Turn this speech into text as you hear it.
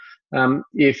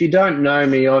If you don't know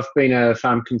me, I've been a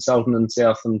farm consultant in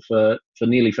Southland for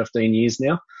nearly 15 years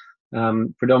now,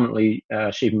 predominantly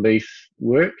sheep and beef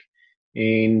work.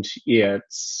 And yeah,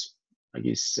 it's, I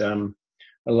guess, a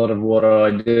lot of what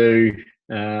I do,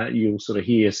 you'll sort of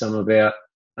hear some about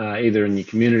either in your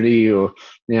community or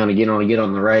now and again I get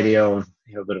on the radio and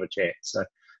have a bit of a chat. So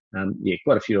yeah,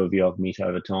 quite a few of you I've met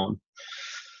over time.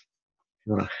 If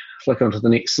you want to flick onto the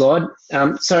next slide.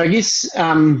 So I guess,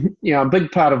 a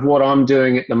big part of what I'm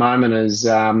doing at the moment is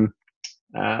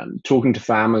talking to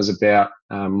farmers about,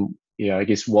 I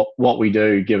guess what we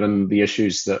do given the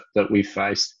issues that we've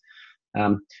faced.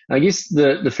 I guess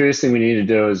the first thing we need to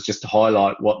do is just to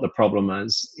highlight what the problem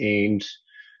is. And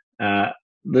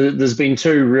there's been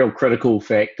two real critical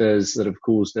factors that have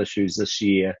caused issues this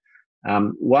year.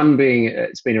 One being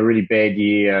it's been a really bad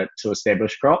year to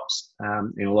establish crops,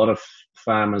 and a lot of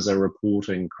farmers are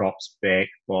reporting crops back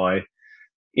by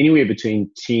anywhere between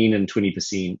 10 and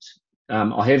 20%.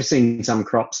 I have seen some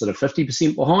crops that are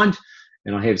 50% behind,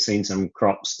 and I have seen some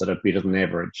crops that are better than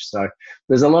average. So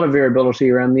there's a lot of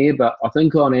variability around there, but I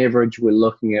think on average we're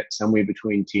looking at somewhere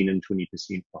between 10 and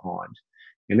 20% behind.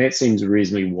 And that seems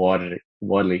reasonably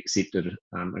widely accepted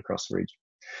across the region.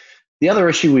 The other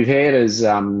issue we've had is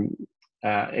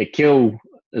a kill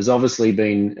has obviously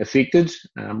been affected.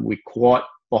 We're quite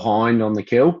behind on the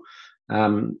kill.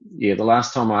 The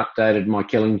last time I updated my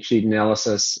killing sheet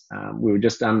analysis, we were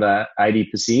just under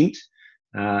 80%.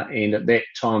 And at that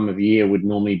time of year would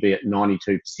normally be at 92%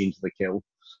 of the kill.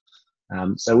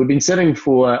 So we've been sitting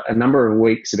for a number of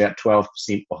weeks about 12%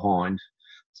 behind.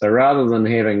 So rather than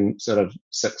having sort of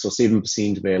 6 or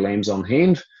 7% of our lambs on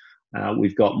hand,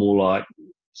 we've got more like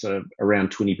sort of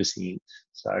around 20%.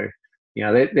 So,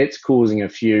 that's causing a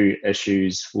few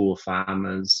issues for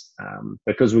farmers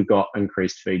because we've got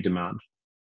increased feed demand.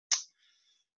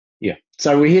 Yeah,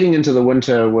 so we're heading into the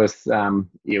winter with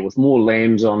more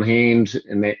lambs on hand,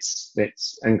 and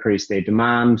that's increased their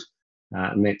demand,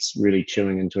 and that's really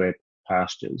chewing into our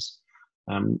pastures.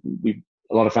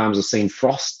 A lot of farmers have seen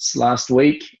frosts last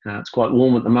week. It's quite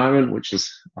warm at the moment, which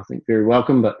is, I think, very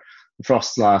welcome. But the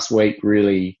frosts last week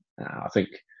really, I think,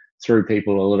 threw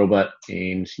people a little bit,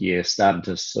 and started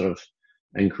to sort of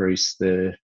increase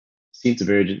the sense of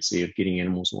urgency of getting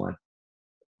animals away.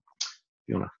 If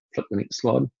you want to flip the next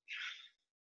slide.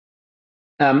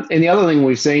 And the other thing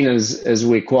we've seen is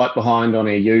we're quite behind on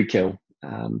our ewe kill.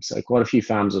 So quite a few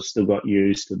farms have still got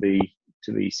ewes to be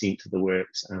sent to the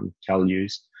works, cull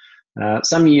ewes.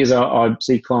 Some years I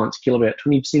see clients kill about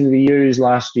 20% of the ewes.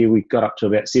 Last year we got up to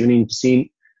about 17%.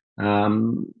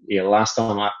 Last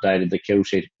time I updated the kill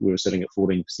sheet, we were sitting at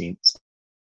 14%. So,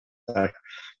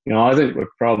 I think we're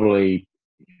probably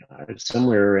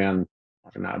somewhere around,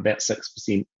 about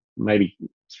 6%, maybe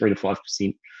 3 to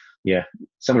 5%. Yeah,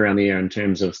 somewhere around there in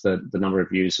terms of the number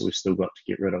of ewes that we've still got to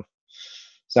get rid of.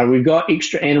 So we've got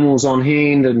extra animals on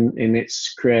hand, and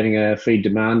that's creating a feed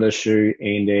demand issue,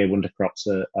 and our winter crops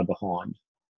are behind.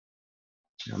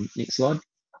 Next slide.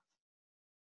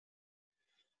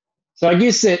 So I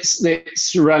guess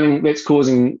that's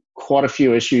causing quite a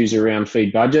few issues around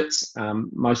feed budgets.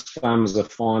 Most farmers are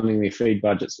finding their feed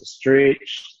budgets are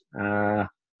stretched. A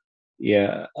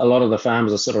lot of the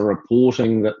farmers are sort of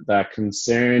reporting that they're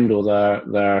concerned, or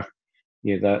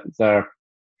they're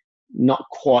not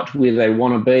quite where they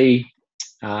want to be.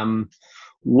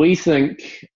 We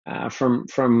think from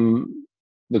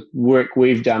the work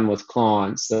we've done with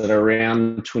clients that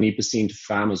around 20% of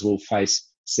farmers will face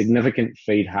significant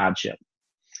feed hardship.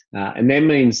 And that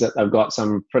means that they've got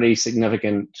some pretty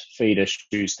significant feed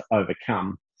issues to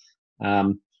overcome.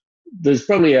 There's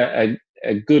probably a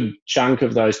good chunk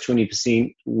of those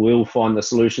 20% will find the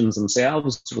solutions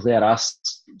themselves without us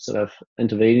sort of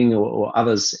intervening or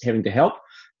others having to help.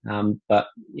 But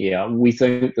we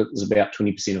think that there's about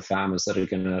 20% of farmers that are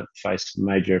going to face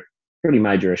pretty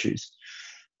major issues.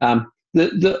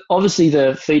 Obviously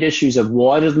the feed issues are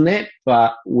wider than that,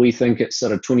 but we think it's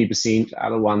sort of 20%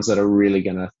 are the ones that are really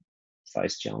going to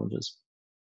face challenges.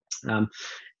 And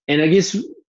I guess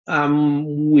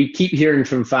we keep hearing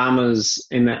from farmers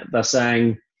in that they're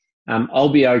saying, I'll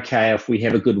be okay if we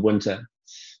have a good winter.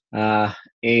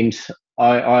 And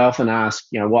I often ask,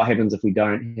 what happens if we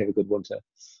don't have a good winter?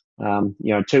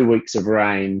 2 weeks of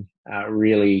rain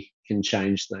really can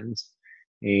change things.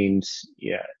 And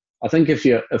I think if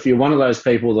you're one of those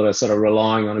people that are sort of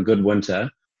relying on a good winter,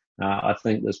 I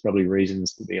think there's probably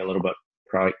reasons to be a little bit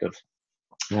proactive.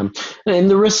 And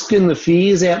the risk and the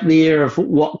fears out there of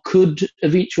what could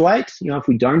eventuate, if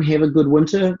we don't have a good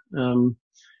winter, in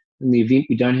the event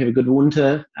we don't have a good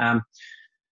winter, I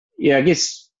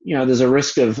guess, there's a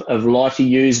risk of lighter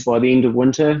ewes by the end of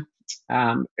winter.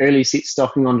 early set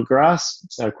stocking onto grass.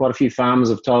 So quite a few farmers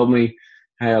have told me,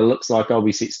 hey, it looks like I'll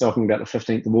be set stocking about the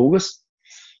 15th of August.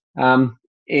 And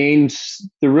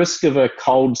the risk of a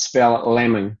cold spell at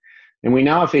lambing. And we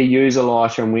know if we use a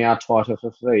lighter and we are tighter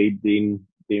for feed, then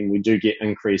we do get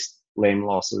increased lamb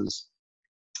losses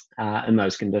in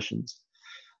those conditions.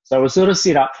 So we're sort of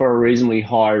set up for a reasonably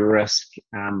high risk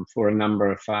for a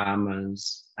number of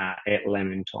farmers at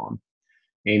lambing time.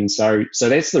 And so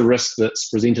that's the risk that's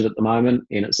presented at the moment,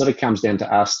 and it sort of comes down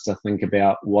to us to think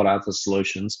about what are the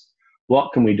solutions.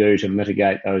 What can we do to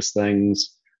mitigate those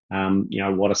things?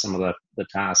 What are some of the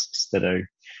tasks to do?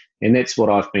 And that's what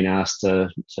I've been asked to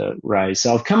raise.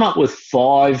 So I've come up with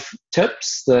 5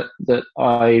 tips that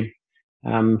I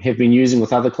have been using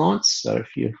with other clients. So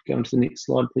if you go into the next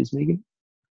slide, please, Megan.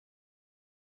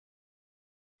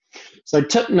 So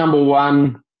tip number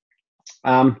 1,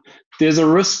 there's a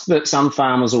risk that some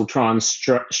farmers will try and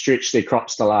stretch their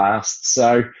crops to last.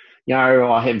 So,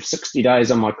 I have 60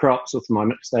 days on my crops with my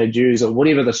mixed stage ewes or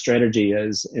whatever the strategy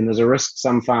is, and there's a risk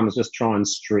some farmers just try and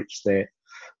stretch that.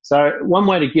 So one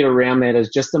way to get around that is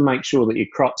just to make sure that your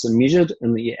crops are measured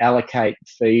and that you allocate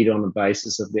feed on the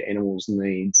basis of the animal's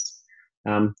needs.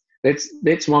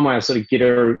 That's one way of sort of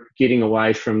getting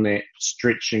away from that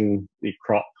stretching the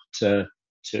crop to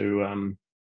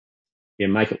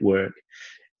make it work.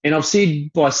 And I've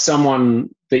said by someone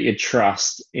that you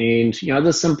trust, and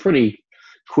there's some pretty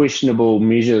questionable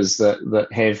measures that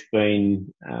have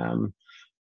been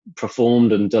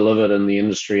performed and delivered in the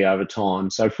industry over time.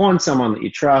 So find someone that you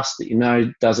trust, that you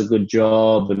know does a good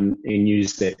job, and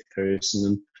use that person.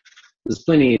 And there's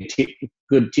plenty of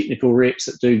good technical reps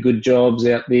that do good jobs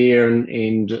out there,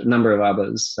 and a number of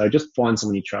others. So just find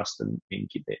someone you trust and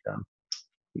get that done.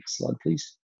 Next slide,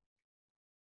 please.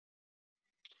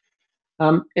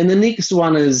 And the next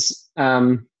one is,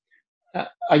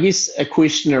 I guess, a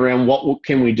question around what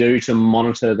can we do to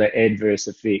monitor the adverse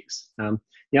effects.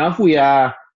 If we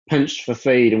are pinched for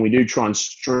feed and we do try and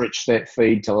stretch that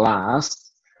feed to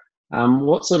last,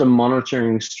 what sort of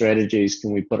monitoring strategies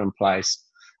can we put in place?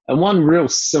 And one real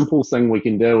simple thing we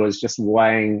can do is just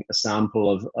weighing a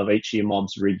sample of each of your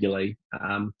mobs regularly.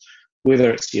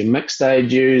 Whether it's your mixed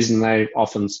stage ewes, and they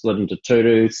often split into 2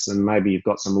 tooths, and maybe you've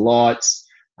got some lights,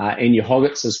 and your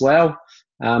hoggets as well.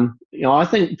 I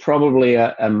think probably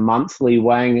a monthly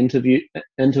weighing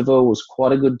interval is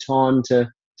quite a good time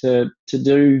to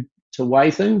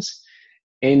weigh things.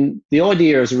 And the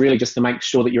idea is really just to make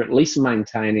sure that you're at least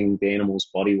maintaining the animal's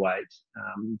body weight,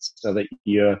 so that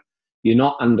you're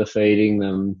not underfeeding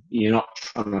them, you're not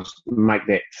trying to make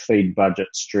that feed budget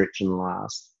stretch and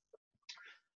last.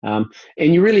 And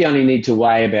you really only need to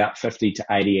weigh about 50 to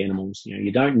 80 animals.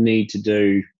 You don't need to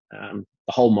do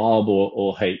the whole mob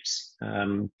or heaps.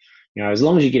 As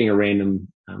long as you're getting a random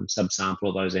subsample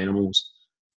of those animals,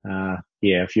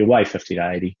 if you weigh 50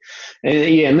 to 80.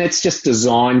 And that's just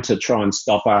designed to try and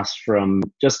stop us from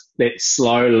just that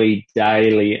slowly,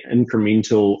 daily,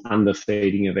 incremental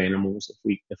underfeeding of animals.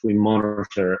 If we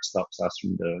monitor, it stops us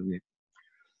from doing that.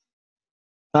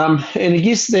 And I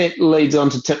guess that leads on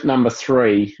to tip number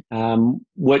 3,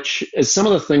 which is some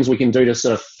of the things we can do to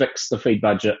sort of fix the feed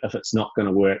budget if it's not going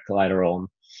to work later on.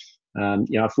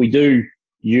 If we do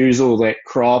use all that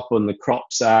crop and the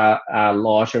crops are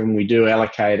lighter and we do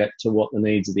allocate it to what the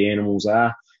needs of the animals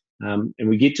are, and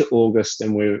we get to August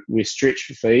and we're stretched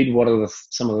for feed, what are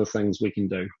some of the things we can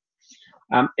do?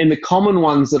 And the common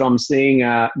ones that I'm seeing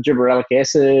are gibberellic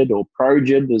acid, or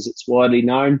ProGib as it's widely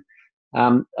known.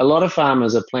 A lot of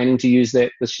farmers are planning to use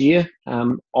that this year.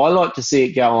 I like to see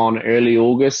it go on early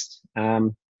August,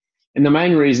 and the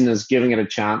main reason is giving it a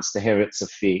chance to have its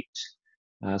effect.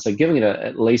 So giving it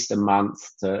at least a month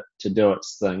to do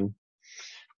its thing.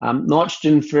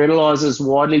 Nitrogen fertiliser is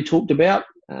widely talked about,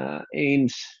 and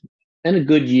in a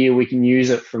good year we can use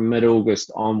it from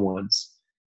mid-August onwards.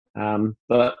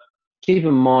 But keep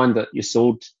in mind that your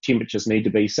soil temperatures need to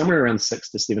be somewhere around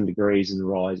 6 to 7 degrees and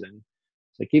rising.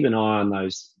 So keep an eye on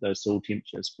those soil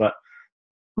temperatures. But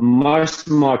most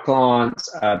of my clients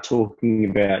are talking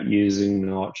about using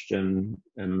nitrogen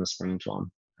in the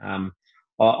springtime.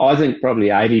 I think probably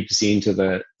 80% of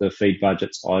the feed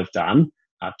budgets I've done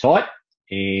are tight,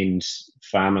 and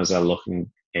farmers are looking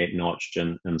at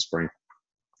nitrogen in spring.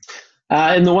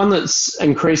 And the one that's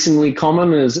increasingly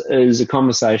common is a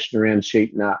conversation around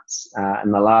sheep nuts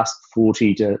in the last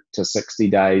 40 to 60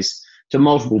 days to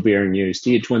multiple bearing ewes,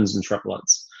 to your twins and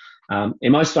triplets. And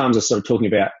most farms are sort of talking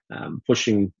about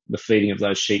pushing the feeding of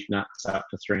those sheep nuts up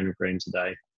to 300 grams a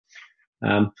day.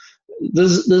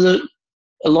 There's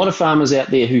a lot of farmers out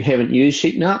there who haven't used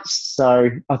sheep nuts, so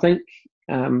I think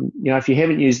if you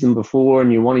haven't used them before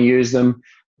and you want to use them,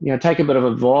 take a bit of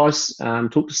advice,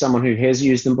 talk to someone who has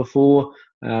used them before,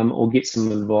 or get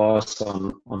some advice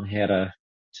on how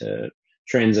to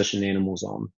transition animals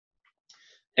on.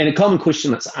 And a common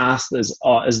question that's asked is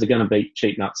there going to be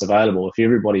cheap nuts available? If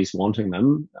everybody's wanting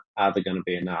them, are there going to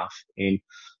be enough? And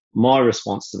my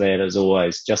response to that is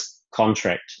always just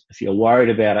contract. If you're worried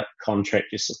about it, contract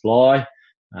your supply,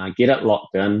 get it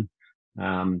locked in.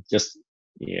 We're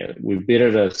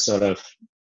better to sort of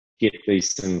get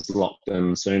these things locked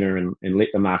in sooner and let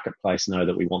the marketplace know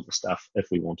that we want the stuff if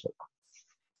we want it.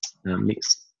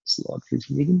 Next slide, please,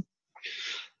 Megan.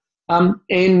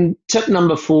 And tip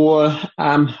number 4,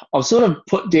 I've sort of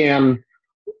put down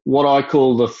what I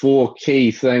call the 4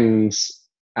 key things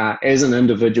as an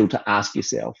individual to ask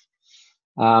yourself.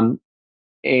 And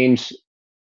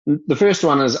the first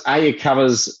one is, are your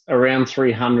covers around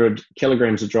 300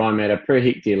 kilograms of dry matter per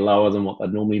hectare lower than what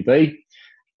they'd normally be?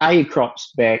 Are your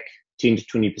crops back 10 to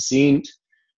 20%?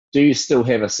 Do you still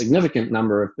have a significant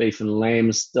number of beef and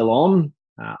lambs still on,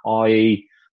 i.e.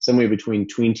 somewhere between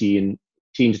 20 and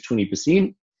 10 to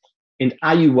 20%? And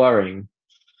are you worrying?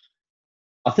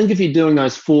 I think if you're doing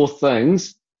those 4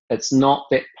 things, it's not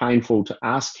that painful to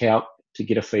ask help to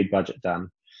get a feed budget done.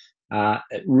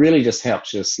 It really just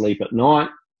helps you sleep at night,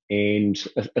 and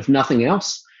if nothing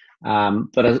else.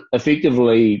 But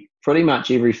effectively, pretty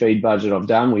much every feed budget I've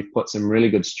done, we've put some really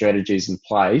good strategies in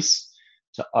place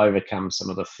to overcome some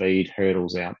of the feed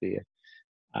hurdles out there.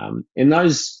 And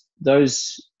those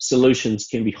solutions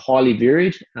can be highly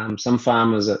varied. Some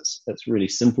farmers, it's really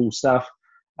simple stuff.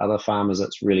 Other farmers,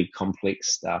 it's really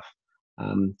complex stuff.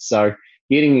 So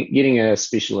getting a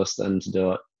specialist in to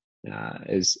do it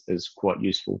is quite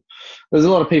useful. There's a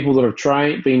lot of people that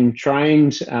have been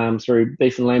trained through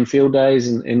beef and lamb field days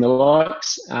and the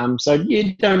likes. So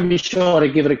don't be shy to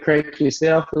give it a crack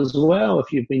yourself as well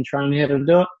if you've been trained how to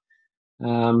do it.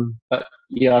 But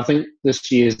I think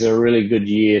this year is a really good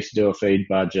year to do a feed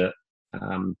budget,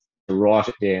 to write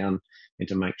it down and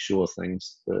to make sure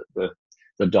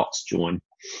the dots join.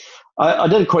 I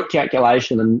did a quick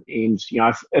calculation, and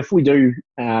if we do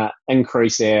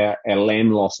increase our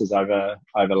lamb losses over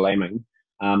lambing,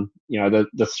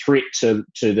 the threat to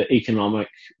the economic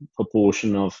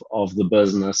proportion of the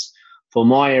business for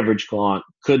my average client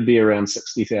could be around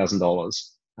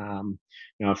 $60,000.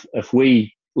 If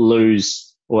we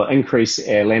lose or increase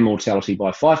our lamb mortality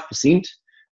by 5%,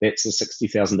 that's a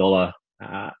 $60,000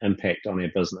 impact on our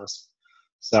business.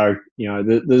 So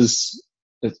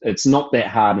it's not that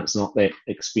hard, and it's not that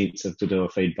expensive to do a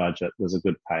feed budget. There's a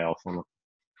good payoff on it.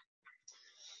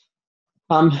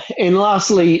 And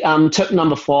lastly, tip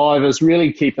number 5 is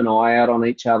really keep an eye out on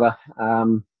each other.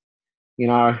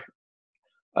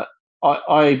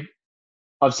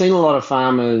 I've seen a lot of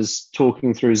farmers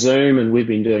talking through Zoom, and we've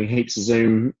been doing heaps of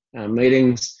Zoom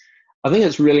meetings. I think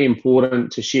it's really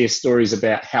important to share stories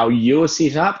about how you're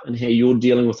set up and how you're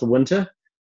dealing with the winter.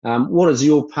 What is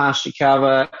your pasture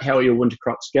cover? How are your winter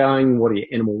crops going? What are your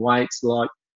animal weights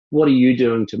like? What are you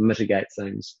doing to mitigate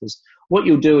things? Because what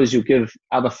you'll do is you'll give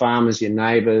other farmers, your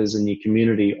neighbours and your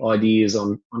community ideas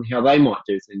on how they might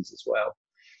do things as well.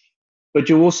 But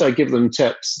you'll also give them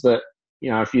tips that,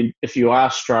 if you are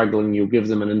struggling, you'll give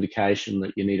them an indication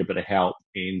that you need a bit of help,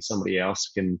 and somebody else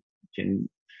can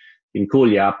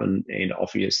call you up and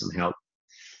offer you some help.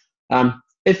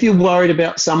 If you're worried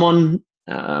about someone,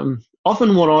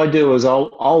 often what I do is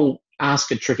I'll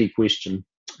ask a tricky question,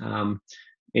 and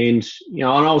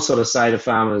I'll sort of say to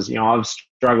farmers, I've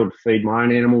struggled to feed my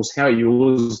own animals. How are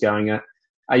yours going?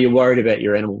 Are you worried about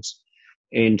your animals?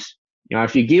 And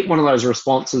if you get one of those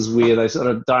responses where they sort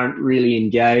of don't really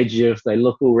engage you, if they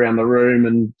look all around the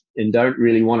room and don't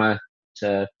really want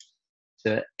to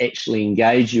actually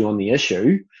engage you on the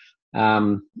issue,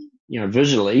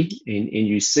 visually, and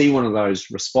you see one of those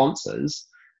responses,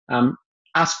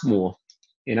 ask more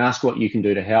and ask what you can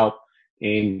do to help,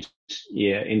 and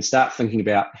start thinking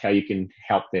about how you can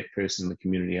help that person in the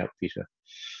community out better.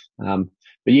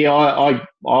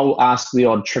 I'll ask the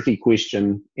odd tricky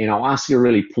question, and I'll ask you a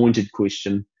really pointed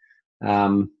question,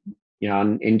 and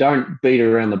don't beat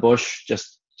around the bush.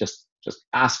 Just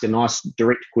ask a nice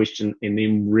direct question, and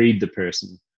then read the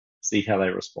person, see how they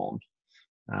respond.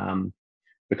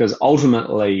 Because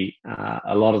ultimately,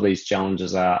 a lot of these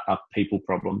challenges are people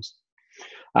problems.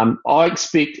 I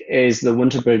expect as the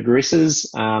winter progresses,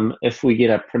 if we get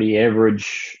a pretty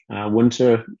average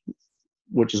winter,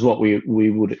 which is what we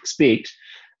would expect,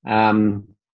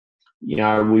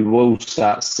 we will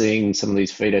start seeing some of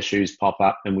these feed issues pop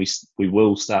up, and we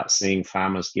will start seeing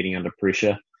farmers getting under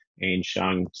pressure and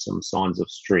showing some signs of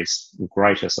stress,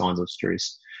 greater signs of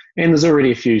stress. And there's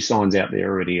already a few signs out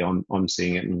there already. I'm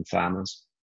seeing it in farmers.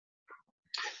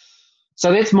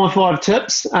 So that's my 5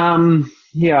 tips.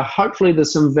 Yeah, hopefully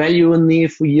there's some value in there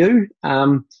for you.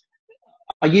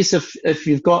 I guess if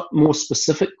you've got more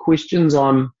specific questions,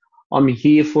 I'm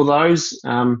here for those.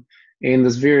 And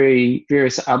there's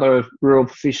various other rural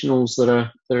professionals that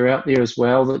are out there as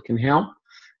well that can help.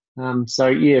 So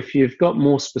yeah, if you've got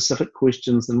more specific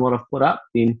questions than what I've put up,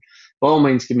 then by all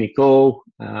means give me a call.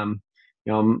 I'm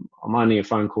only a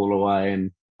phone call away, and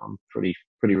I'm pretty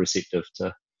receptive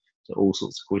to all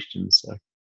sorts of questions. So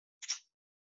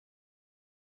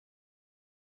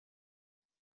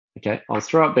okay, I'll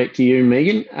throw it back to you,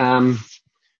 Megan.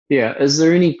 Yeah, is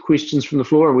there any questions from the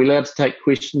floor? Are we allowed to take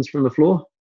questions from the floor?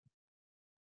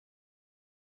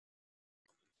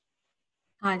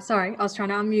 Hi, sorry, I was trying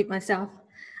to unmute myself.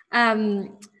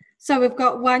 So we've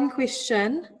got one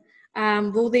question.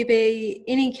 Will there be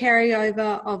any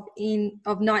carryover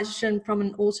of nitrogen from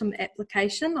an autumn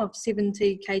application of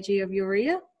 70 kg of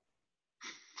urea?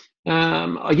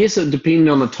 I guess it depends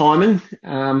on the timing.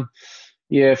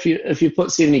 Yeah, if you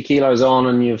put 70 kilos on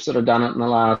and you've sort of done it in the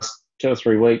last 2 or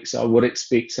 3 weeks, I would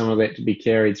expect some of that to be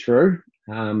carried through,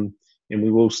 and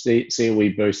we will see a wee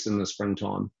boost in the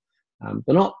springtime.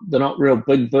 They're not real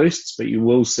big boosts, but you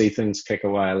will see things kick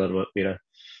away a little bit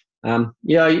better.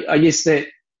 Yeah, I guess that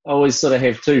I always sort of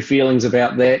have 2 feelings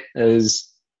about that.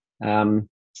 Is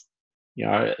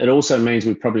it also means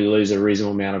we probably lose a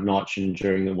reasonable amount of nitrogen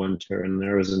during the winter, and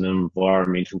there is an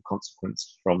environmental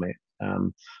consequence from that.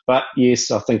 But yes,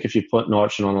 I think if you put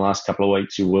nitrogen on the last couple of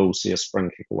weeks, you will see a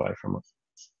spring kick away from it.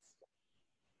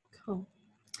 Cool.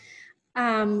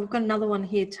 We've got another one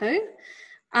here too.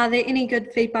 Are there any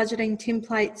good feed budgeting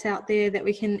templates out there that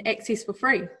we can access for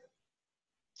free?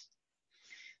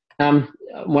 I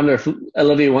wonder if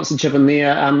Olivia wants to chip in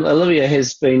there. Olivia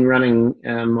has been running,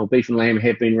 or Beef and Lamb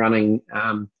have been running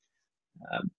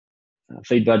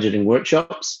feed budgeting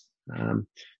workshops, and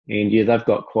yeah, they've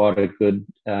got quite a good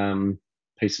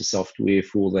piece of software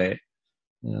for that.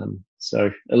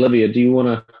 So, Olivia, do you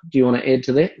want to add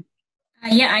to that?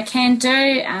 Yeah, I can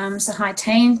do. So hi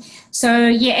team. So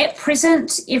yeah, at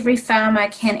present, every farmer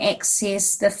can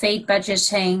access the feed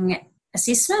budgeting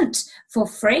assessment for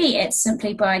free. It's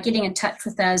simply by getting in touch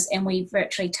with us, and we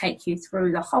virtually take you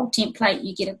through the whole template.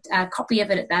 You get a copy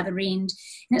of it at the other end,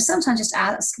 and it's sometimes just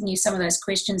asking you some of those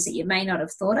questions that you may not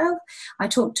have thought of. I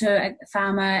talked to a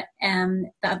farmer the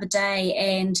other day,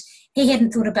 and he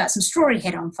hadn't thought about some straw he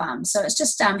had on farm. So it's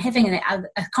just having a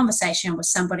conversation with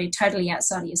somebody totally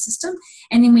outside of your system,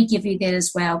 and then we give you that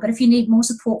as well. But if you need more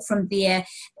support from there,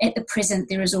 at the present,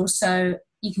 there is also,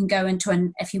 you can go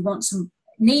into, if you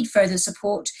need further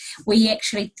support, we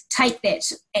actually take that,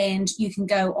 and you can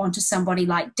go on to somebody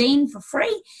like Dean for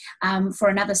free for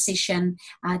another session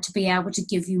to be able to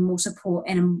give you more support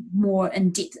and a more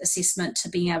in-depth assessment, to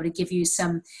being able to give you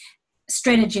some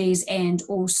strategies and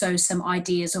also some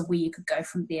ideas of where you could go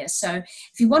from there. So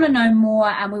if you want to know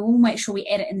more, we will make sure we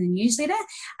add it in the newsletter,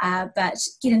 but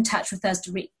get in touch with us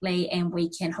directly and we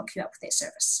can hook you up with that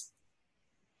service.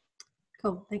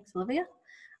 Cool, thanks Olivia.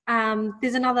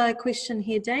 There's another question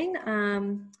here,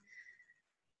 Dean.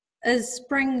 Is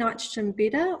spring nitrogen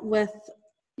better with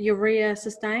urea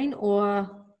sustain or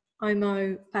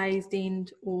OMO phased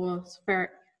end or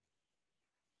spheric?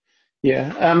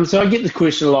 Yeah, so I get the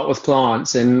question a lot with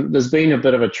clients, and there's been a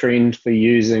bit of a trend for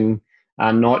using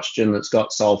nitrogen that's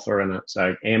got sulfur in it.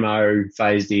 So AMO,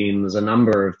 phased in, there's a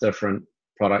number of different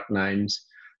product names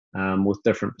with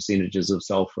different percentages of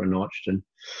sulfur and nitrogen.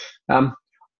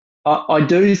 I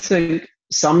do think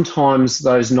sometimes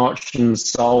those nitrogen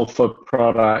sulfur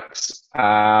products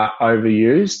are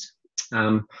overused.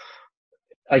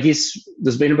 I guess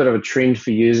there's been a bit of a trend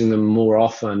for using them more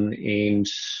often, and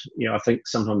I think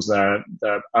sometimes they're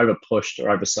over pushed or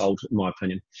oversold, in my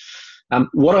opinion.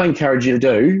 What I encourage you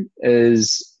to do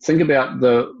is think about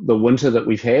the winter that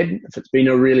we've had. If it's been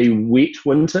a really wet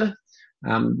winter,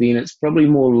 then it's probably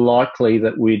more likely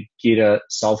that we'd get a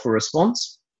sulfur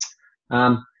response.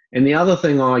 And the other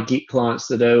thing I get clients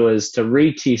to do is to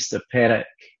retest a paddock,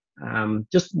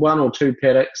 just 1 or 2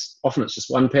 paddocks, often it's just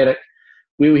 1 paddock,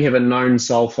 where we have a known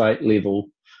sulfate level.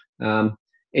 And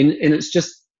it's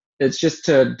just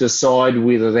to decide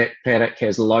whether that paddock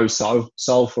has low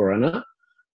sulfur in it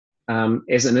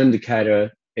as an indicator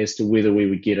as to whether we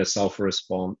would get a sulfur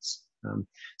response.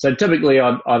 So typically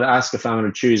I'd ask a farmer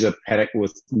to choose a paddock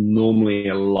with normally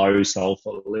a low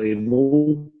sulfur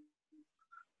level,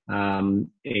 and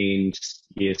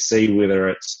see whether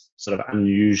it's sort of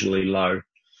unusually low.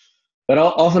 But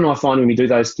often I find when we do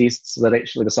those tests that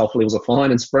actually the sulfur levels are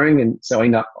fine in spring, and so I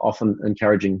end up often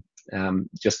encouraging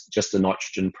just a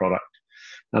nitrogen product.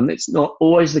 That's not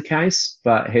always the case,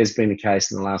 but has been the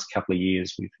case in the last couple of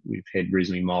years. We've had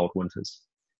reasonably mild winters.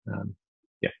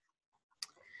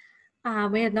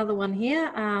 We had another one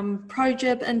here.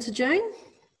 ProGib into June.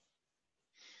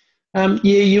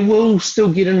 You will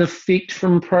still get an effect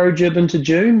from ProGib into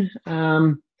June.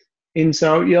 And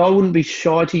so, I wouldn't be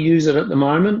shy to use it at the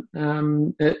moment.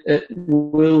 It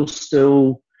will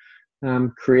still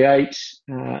create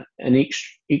an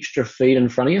extra feed in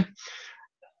front of you.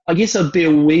 I guess I'd be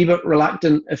a wee bit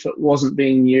reluctant if it wasn't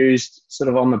being used sort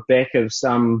of on the back of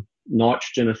some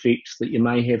nitrogen effects that you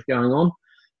may have going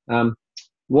on.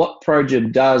 What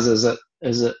ProGib does is it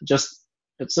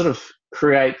sort of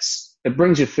creates, it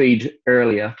brings your feed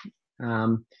earlier.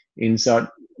 And so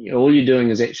all you're doing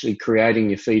is actually creating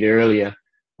your feed earlier.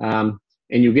 And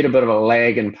you'll get a bit of a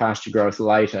lag in pasture growth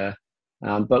later.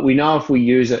 But we know if we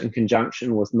use it in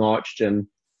conjunction with nitrogen,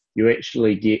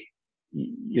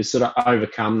 you sort of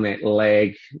overcome that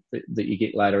lag that you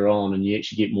get later on, and you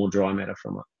actually get more dry matter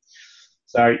from it.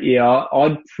 So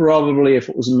I'd probably, if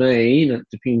it was me, and it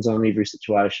depends on every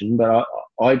situation, but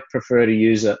I'd prefer to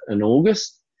use it in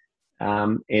August,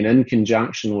 and in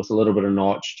conjunction with a little bit of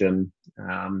nitrogen,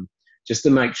 just to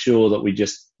make sure that we're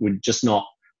just not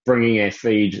bringing our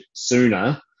feed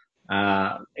sooner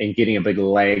and getting a big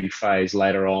lag phase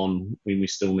later on when we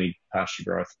still need pasture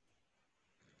growth.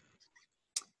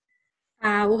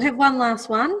 We'll have one last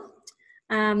one.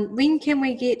 When can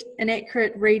we get an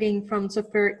accurate reading from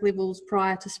sulfuric levels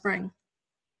prior to spring?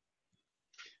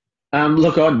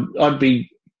 Look, I'd be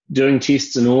doing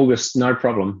tests in August, no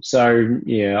problem. So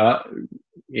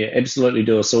absolutely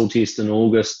do a soil test in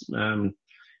August,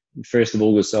 1st of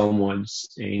August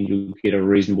onwards, and you'll get a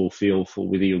reasonable feel for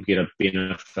whether you'll get a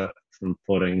benefit from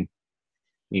putting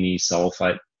any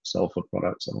sulfur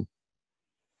products on.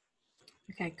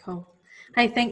 Okay, cool. Hey, thanks